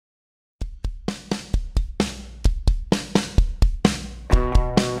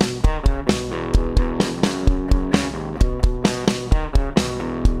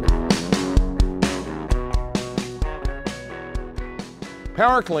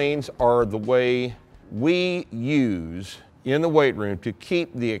Power cleans are the way we use in the weight room to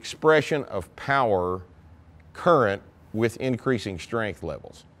keep the expression of power current with increasing strength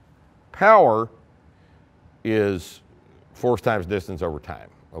levels. Power is force times distance over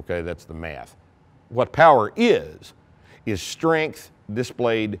time, okay? That's the math. What power is strength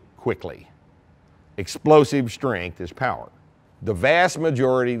displayed quickly. Explosive strength is power. The vast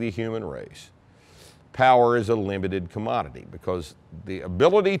majority of the human race, power is a limited commodity because the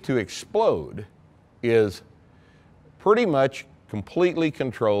ability to explode is pretty much completely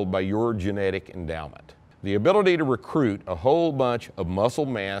controlled by your genetic endowment. The ability to recruit a whole bunch of muscle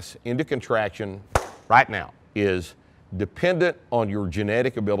mass into contraction right now is dependent on your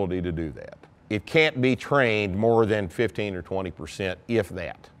genetic ability to do that. It can't be trained more than 15 or 20%, if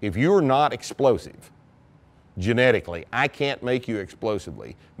that. If you're not explosive genetically, I can't make you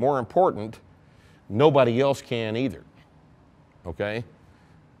explosively. More important, nobody else can either, okay?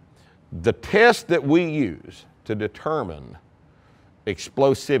 The test that we use to determine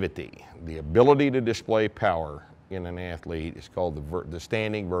explosivity, the ability to display power in an athlete, is called the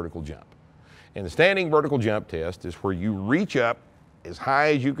standing vertical jump. And the standing vertical jump test is where you reach up as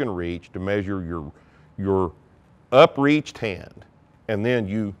high as you can reach to measure your upreached hand, and then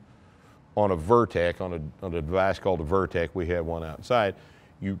you, on a vertec, on a device called a vertec, we have one outside,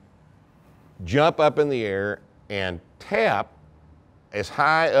 you jump up in the air and tap as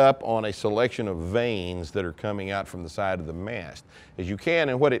high up on a selection of veins that are coming out from the side of the mast as you can.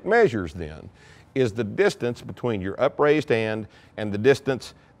 And what it measures then is the distance between your upraised hand and the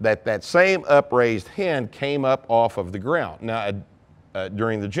distance that that same upraised hand came up off of the ground. Now,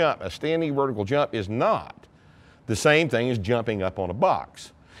 during the jump, a standing vertical jump is not the same thing as jumping up on a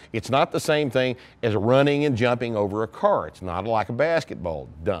box. It's not the same thing as running and jumping over a car. It's not like a basketball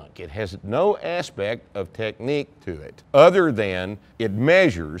dunk. It has no aspect of technique to it other than it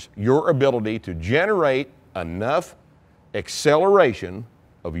measures your ability to generate enough acceleration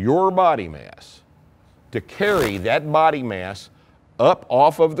of your body mass to carry that body mass up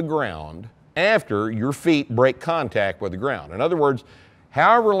off of the ground after your feet break contact with the ground. In other words,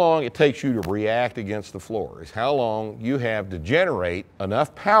 however long it takes you to react against the floor is how long you have to generate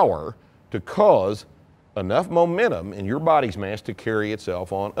enough power to cause enough momentum in your body's mass to carry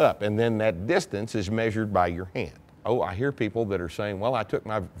itself on up. And then that distance is measured by your hand. Oh, I hear people that are saying, well, I took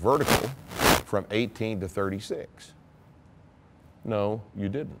my vertical from 18 to 36. No, you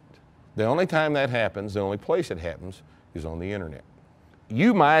didn't. The only time that happens, the only place it happens, is on the internet.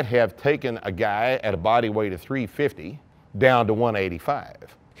 You might have taken a guy at a body weight of 350 down to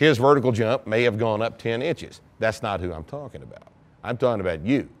 185. His vertical jump may have gone up 10 inches. That's not who I'm talking about. I'm talking about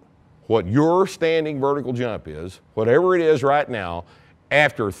you. What your standing vertical jump is, whatever it is right now,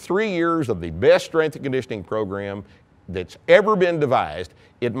 after 3 years of the best strength and conditioning program that's ever been devised,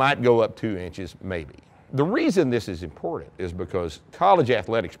 it might go up 2 inches, maybe. The reason this is important is because college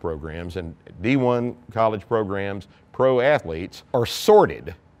athletics programs and D1 college programs, pro athletes, are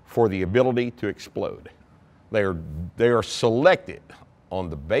sorted for the ability to explode. They are selected on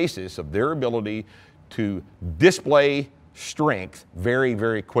the basis of their ability to display strength very,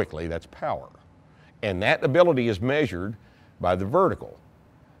 very quickly. That's power. And that ability is measured by the vertical.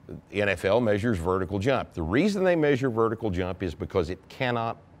 The NFL measures vertical jump. The reason they measure vertical jump is because it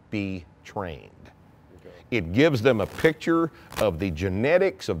cannot be trained. It gives them a picture of the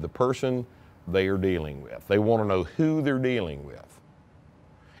genetics of the person they are dealing with. They want to know who they're dealing with.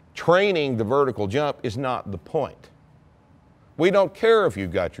 Training the vertical jump is not the point. We don't care if you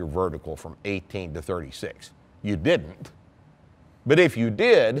got your vertical from 18 to 36. You didn't. But if you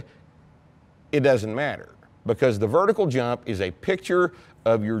did, it doesn't matter because the vertical jump is a picture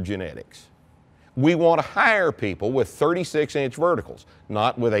of your genetics. We want to hire people with 36-inch verticals,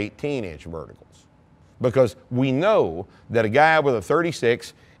 not with 18-inch verticals, because we know that a guy with a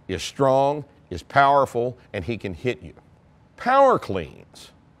 36 is strong, is powerful, and he can hit you. Power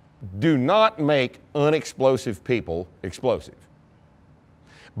cleans do not make unexplosive people explosive.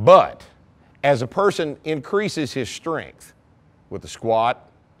 But as a person increases his strength with the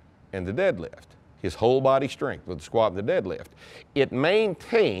squat and the deadlift, his whole body strength with the squat and the deadlift, it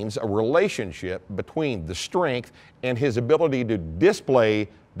maintains a relationship between the strength and his ability to display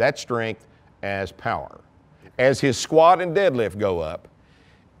that strength as power. As his squat and deadlift go up,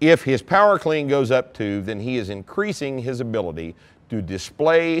 if his power clean goes up too, then he is increasing his ability to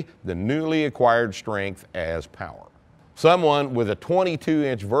display the newly acquired strength as power. Someone with a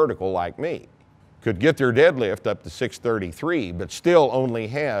 22-inch vertical like me could get their deadlift up to 633, but still only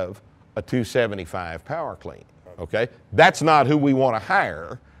have a 275 power clean, okay? That's not who we want to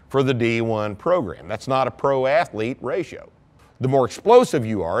hire for the D1 program. That's not a pro athlete ratio. The more explosive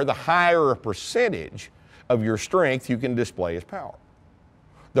you are, the higher a percentage of your strength you can display as power.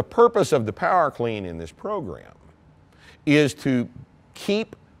 The purpose of the power clean in this program is to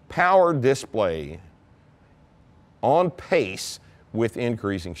keep power display on pace with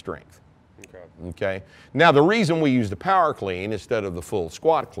increasing strength. Okay? Now, the reason we use the power clean instead of the full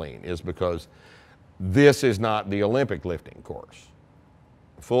squat clean is because this is not the Olympic lifting course.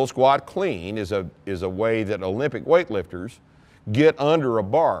 Full squat clean is a way that Olympic weightlifters get under a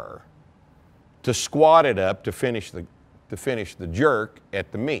bar to squat it up to finish the jerk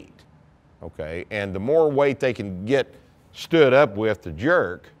at the meet. Okay? And the more weight they can get stood up with to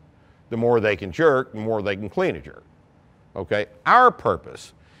jerk, the more they can jerk, the more they can clean a jerk. Okay? Our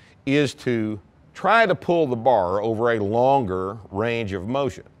purpose is to try to pull the bar over a longer range of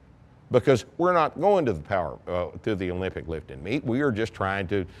motion, because we're not going to the Olympic lifting meet. We are just trying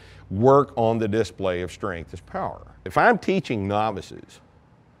to work on the display of strength as power. If I'm teaching novices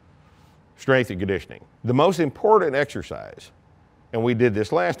strength and conditioning, the most important exercise, and we did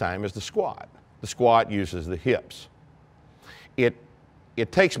this last time, is the squat. The squat uses the hips.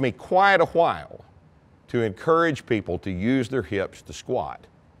 It takes me quite a while to encourage people to use their hips to squat.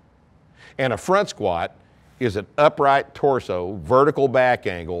 And a front squat is an upright torso, vertical back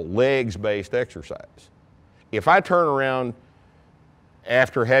angle, legs-based exercise. If I turn around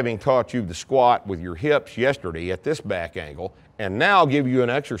after having taught you the squat with your hips yesterday at this back angle, and now give you an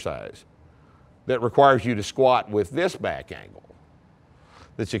exercise that requires you to squat with this back angle,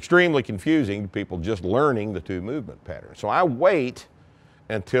 that's extremely confusing to people just learning the two movement patterns. So I wait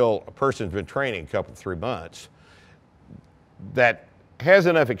until a person's been training a couple, 3 months that has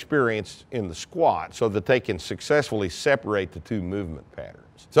enough experience in the squat so that they can successfully separate the two movement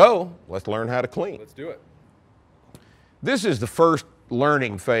patterns. So let's learn how to clean. Let's do it. This is the first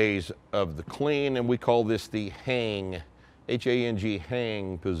learning phase of the clean, and we call this the hang, H-A-N-G,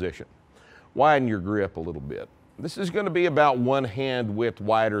 hang position. Widen your grip a little bit. This is going to be about 1 hand width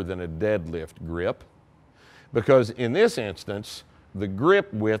wider than a deadlift grip, because in this instance, the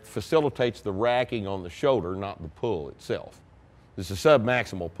grip width facilitates the racking on the shoulder, not the pull itself. This is a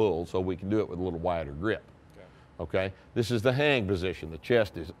sub-maximal pull, so we can do it with a little wider grip. Okay? This is the hang position. The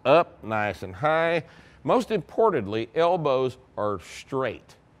chest is up, nice and high. Most importantly, elbows are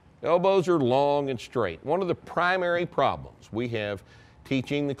straight. Elbows are long and straight. One of the primary problems we have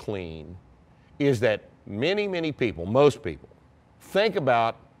teaching the clean is that many people, most people, think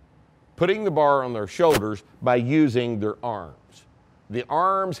about putting the bar on their shoulders by using their arms. The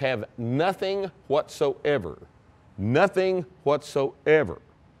arms have nothing whatsoever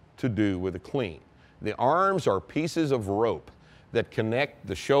to do with a clean. The arms are pieces of rope that connect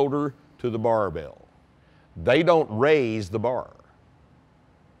the shoulder to the barbell. They don't raise the bar.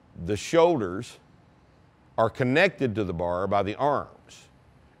 The shoulders are connected to the bar by the arms.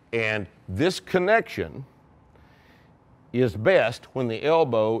 And this connection is best when the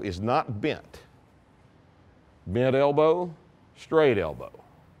elbow is not bent. Bent elbow, straight elbow.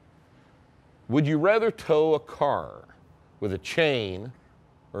 Would you rather tow a car with a chain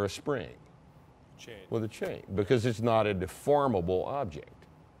or a spring? Chain. With a chain, because it's not a deformable object.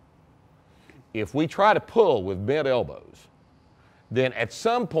 If we try to pull with bent elbows, then at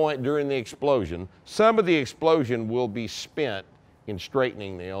some point during the explosion, some of the explosion will be spent in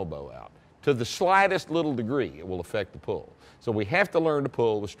straightening the elbow out. To the slightest little degree, it will affect the pull. So we have to learn to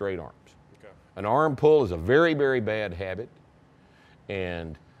pull with straight arms. Okay. An arm pull is a very bad habit.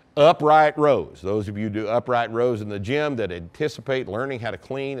 And upright rows, those of you who do upright rows in the gym that anticipate learning how to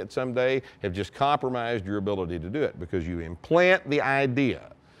clean it someday have just compromised your ability to do it, because you implant the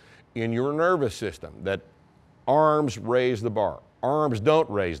idea in your nervous system that arms raise the bar. Arms don't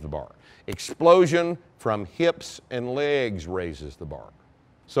raise the bar. Explosion from hips and legs raises the bar.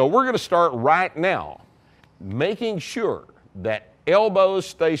 So we're going to start right now making sure that elbows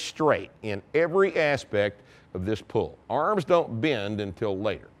stay straight in every aspect of this pull. Arms don't bend until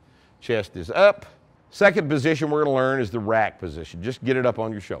later. Chest is up. Second position we're going to learn is the rack position. Just get it up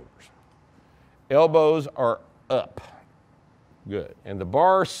on your shoulders. Elbows are up. Good. And the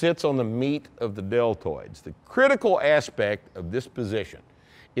bar sits on the meat of the deltoids. The critical aspect of this position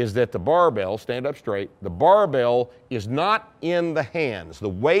is that the barbell, stand up straight, the barbell is not in the hands. The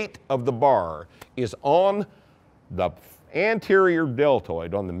weight of the bar is on the anterior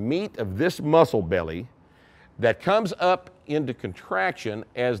deltoid, on the meat of this muscle belly that comes up into contraction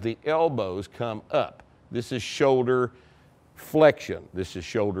as the elbows come up. This is shoulder flexion. This is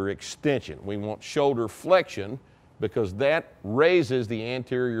shoulder extension. We want shoulder flexion because that raises the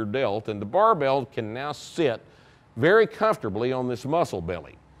anterior delt, and the barbell can now sit very comfortably on this muscle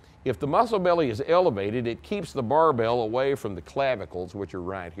belly. If the muscle belly is elevated, it keeps the barbell away from the clavicles, which are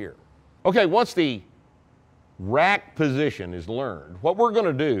right here. Okay, once the rack position is learned, what we're going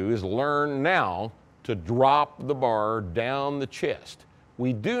to do is learn now to drop the bar down the chest.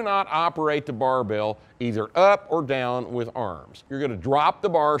 We do not operate the barbell either up or down with arms. You're going to drop the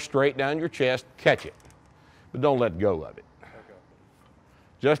bar straight down your chest, catch it, but don't let go of it. Okay.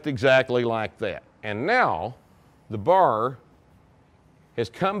 Just exactly like that. And now the bar has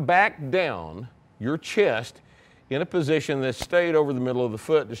come back down your chest in a position that's stayed over the middle of the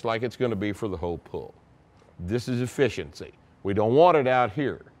foot, just like it's going to be for the whole pull. This is efficiency. We don't want it out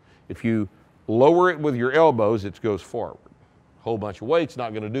here. If you lower it with your elbows, it goes forward. A whole bunch of weight's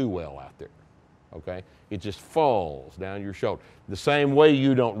not going to do well out there, okay? It just falls down your shoulder. The same way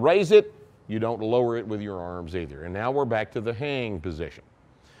you don't raise it, you don't lower it with your arms either. And now we're back to the hang position.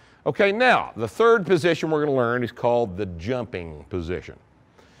 Okay, now, the third position we're going to learn is called the jumping position.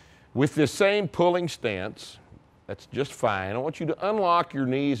 With this same pulling stance, that's just fine. I want you to unlock your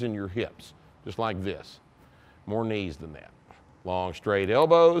knees and your hips, just like this. More knees than that. Long, straight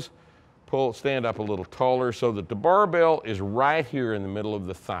elbows. Pull, stand up a little taller so that the barbell is right here in the middle of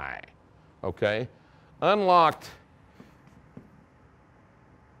the thigh, okay? Unlocked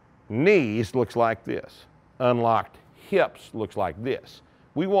knees looks like this. Unlocked hips looks like this.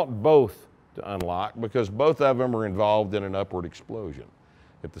 We want both to unlock because both of them are involved in an upward explosion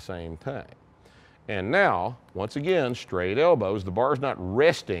at the same time. And now, once again, straight elbows. The bar's not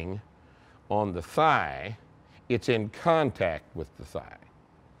resting on the thigh. It's in contact with the thigh,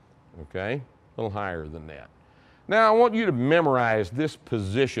 okay? A little higher than that. Now, I want you to memorize this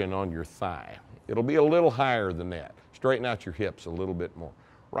position on your thigh. It'll be a little higher than that. Straighten out your hips a little bit more.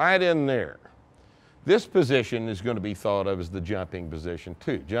 Right in there. This position is going to be thought of as the jumping position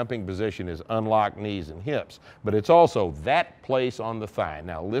too. Jumping position is unlocked knees and hips, but it's also that place on the thigh.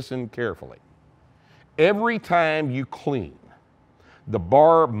 Now listen carefully. Every time you clean, the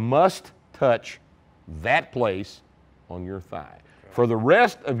bar must touch that place on your thigh. For the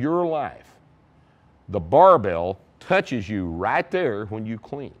rest of your life, the barbell touches you right there when you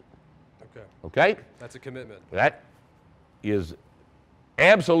clean. Okay. Okay? That's a commitment. That is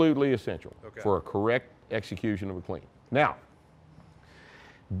absolutely essential Okay. for a correct execution of a clean. Now,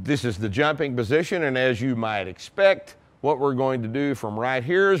 this is the jumping position, and as you might expect, what we're going to do from right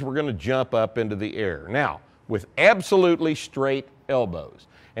here is we're going to jump up into the air. Now, with absolutely straight elbows.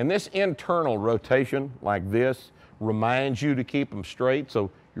 And this internal rotation like this reminds you to keep them straight, so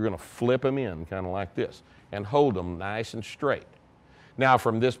you're going to flip them in kind of like this and hold them nice and straight. Now,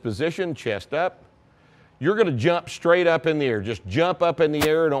 from this position, chest up, you're going to jump straight up in the air. Just jump up in the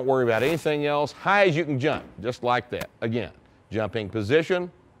air. Don't worry about anything else. High as you can jump, just like that. Again, jumping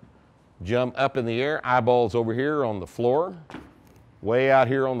position, jump up in the air, eyeballs over here on the floor, way out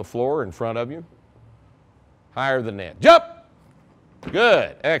here on the floor in front of you. Higher than that. Jump!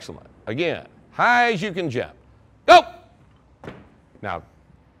 Good, excellent. Again, high as you can jump. Go! Now,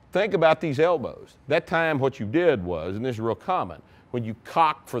 think about these elbows. That time what you did was, and this is real common, when you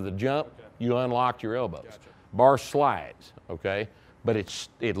cocked for the jump, you unlocked your elbows. Gotcha. Bar slides, okay? But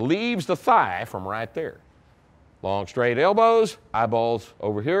it leaves the thigh from right there. Long, straight elbows, eyeballs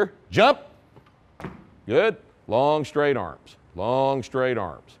over here, jump. Good. Long, straight arms. Long, straight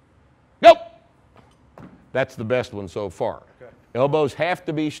arms. Go! That's the best one so far. Okay. Elbows have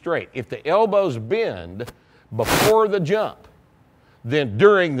to be straight. If the elbows bend before the jump, then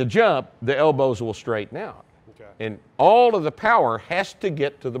during the jump, the elbows will straighten out. Okay. And all of the power has to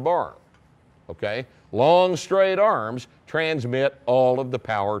get to the bar. Okay? Long, straight arms transmit all of the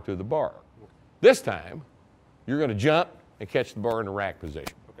power to the bar. This time, you're going to jump and catch the bar in the rack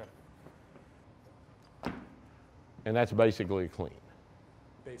position. Okay. And that's basically a clean.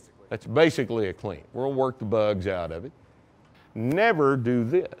 Basically. That's basically a clean. We'll work the bugs out of it. Never do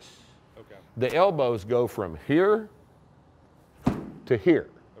this. Okay. The elbows go from here to here.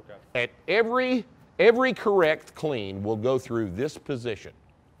 Okay. At every correct clean will go through this position.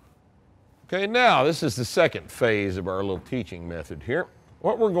 Okay, now this is the second phase of our little teaching method here.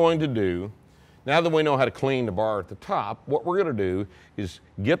 What we're going to do, now that we know how to clean the bar at the top, what we're going to do is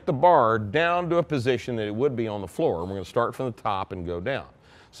get the bar down to a position that it would be on the floor. And we're going to start from the top and go down.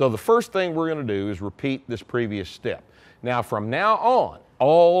 So the first thing we're going to do is repeat this previous step. Now from now on,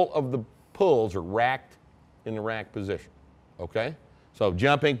 all of the pulls are racked in the rack position, okay? So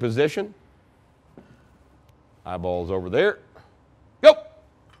jumping position, eyeballs over there, go!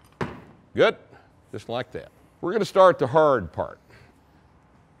 Good, just like that. We're going to start the hard part.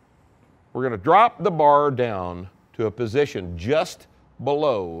 We're going to drop the bar down to a position just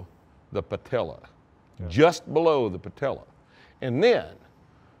below the patella, just below the patella. And then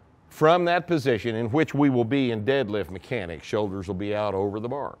from that position in which we will be in deadlift mechanics. Shoulders will be out over the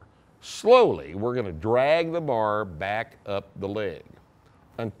bar. Slowly, we're going to drag the bar back up the leg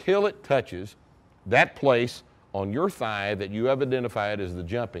until it touches that place on your thigh that you have identified as the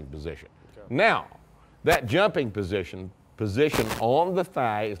jumping position. Okay. Now, that jumping position on the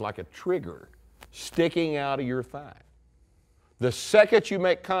thigh is like a trigger sticking out of your thigh. The second you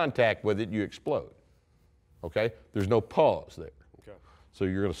make contact with it, you explode. Okay? There's no pause there. Okay. So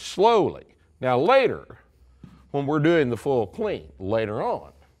you're going to slowly. Now later, when we're doing the full clean, later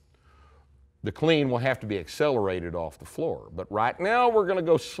on, the clean will have to be accelerated off the floor. But right now we're going to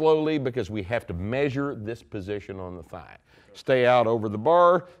go slowly because we have to measure this position on the thigh. Okay. Stay out over the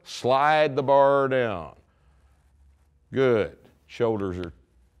bar, slide the bar down. Good. Shoulders are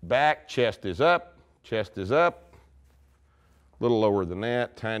back, chest is up, chest is up. A little lower than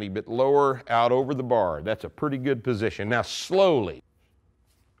that, tiny bit lower, out over the bar. That's a pretty good position. Now slowly.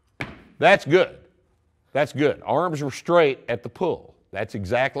 That's good. That's good. Arms are straight at the pull. That's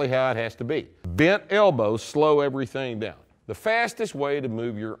exactly how it has to be. Bent elbows slow everything down. The fastest way to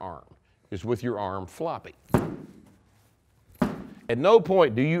move your arm is with your arm floppy. At no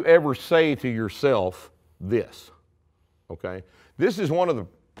point do you ever say to yourself this, okay? This is one of the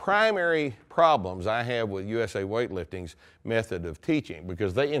primary problems I have with USA Weightlifting's method of teaching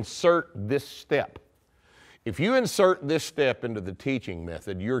because they insert this step. If you insert this step into the teaching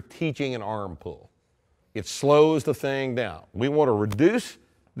method, you're teaching an arm pull. It slows the thing down. We want to reduce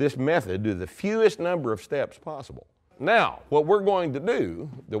this method to the fewest number of steps possible. Now, what we're going to do,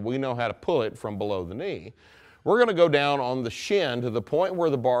 that we know how to pull it from below the knee, we're going to go down on the shin to the point where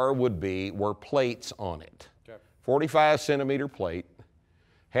the bar would be, where plates on it. Okay. 45 centimeter plate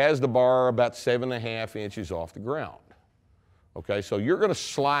has the bar about 7.5 inches off the ground. Okay, so you're going to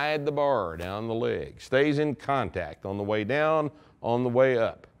slide the bar down the leg. Stays in contact on the way down, on the way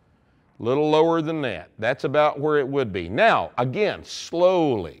up. A little lower than that. That's about where it would be. Now, again,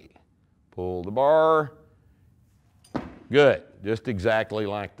 slowly pull the bar. Good, just exactly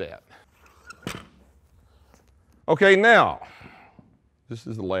like that. Okay, now, this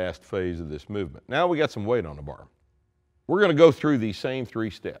is the last phase of this movement. Now we got some weight on the bar. We're going to go through these same 3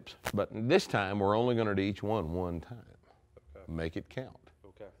 steps, but this time we're only going to do each one time. Okay. Make it count.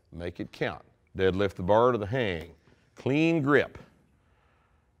 Okay. Make it count. Deadlift the bar to the hang. Clean grip.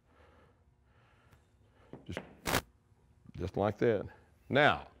 Just like that.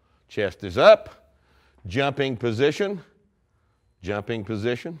 Now, chest is up, jumping position,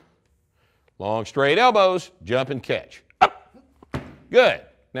 long straight elbows, jump and catch. Up. Good.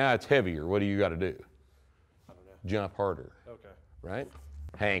 Now it's heavier. What do you got to do? I don't know. Jump harder. Okay. Right?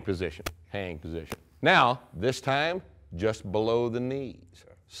 Hang position, hang position. Now, this time, just below the knees.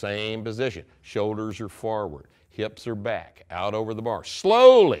 Okay. Same position. Shoulders are forward, hips are back, out over the bar.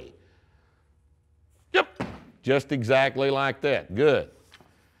 Slowly. Yep. Just exactly like that. Good.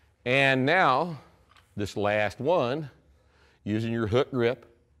 And now, this last one, using your hook grip,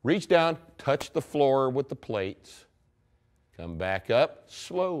 reach down, touch the floor with the plates, come back up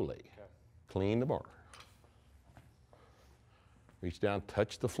slowly. Okay. Clean the bar. Reach down,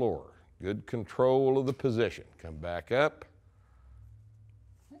 touch the floor. Good control of the position. Come back up.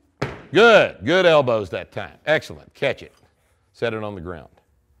 Good. Good elbows that time. Excellent. Catch it. Set it on the ground.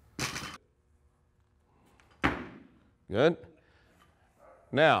 Good.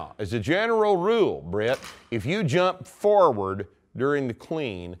 Now, as a general rule, Brett, if you jump forward during the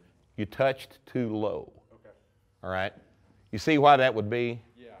clean, you touched too low. Okay. All right? You see why that would be?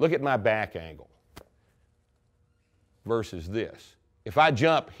 Yeah. Look at my back angle versus this. If I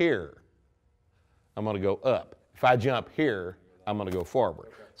jump here, I'm going to go up. If I jump here, I'm going to go forward.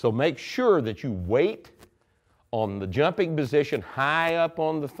 Okay. So make sure that you wait on the jumping position high up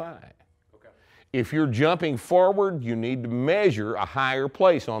on the thigh. If you're jumping forward, you need to measure a higher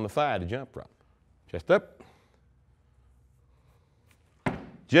place on the thigh to jump from. Chest up.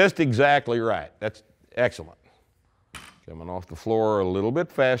 Just exactly right. That's excellent. Coming off the floor a little bit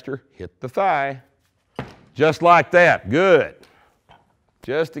faster, hit the thigh. Just like that. Good.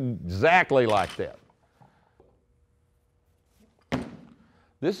 Just exactly like that.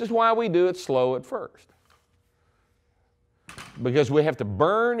 This is why we do it slow at first. Because we have to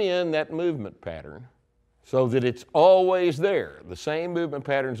burn in that movement pattern so that it's always there. The same movement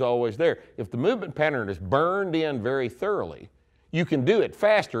pattern is always there. If the movement pattern is burned in very thoroughly, you can do it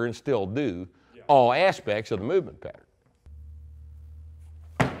faster and still do all aspects of the movement pattern.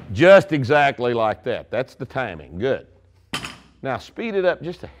 Just exactly like that. That's the timing. Good. Now speed it up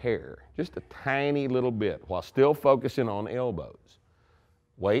just a hair, just a tiny little bit while still focusing on elbows.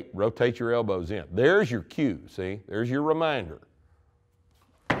 Wait, rotate your elbows in. There's your cue, see? There's your reminder.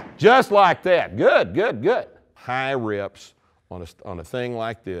 Just like that. Good, good, good. High reps on a thing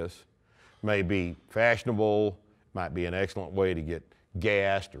like this may be fashionable, might be an excellent way to get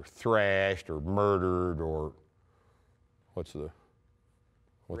gassed or thrashed or murdered or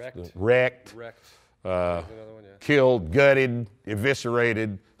Wrecked. Wrecked. Wrecked. Uh, Another one, yeah. Killed, gutted,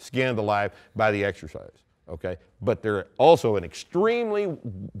 eviscerated, skinned alive by the exercise, okay? But they're also an extremely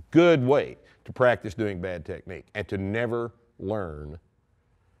good way to practice doing bad technique and to never learn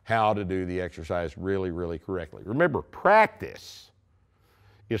how to do the exercise really, really correctly. Remember, practice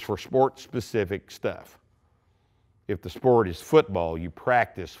is for sport-specific stuff. If the sport is football, you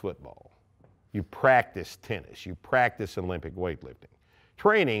practice football. You practice tennis. You practice Olympic weightlifting.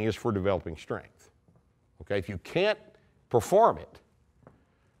 Training is for developing strength. Okay, if you can't perform it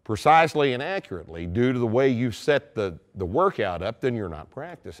precisely and accurately due to the way you set the workout up, then you're not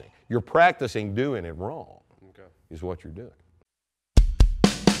practicing. You're practicing doing it wrong, Okay. is what you're doing.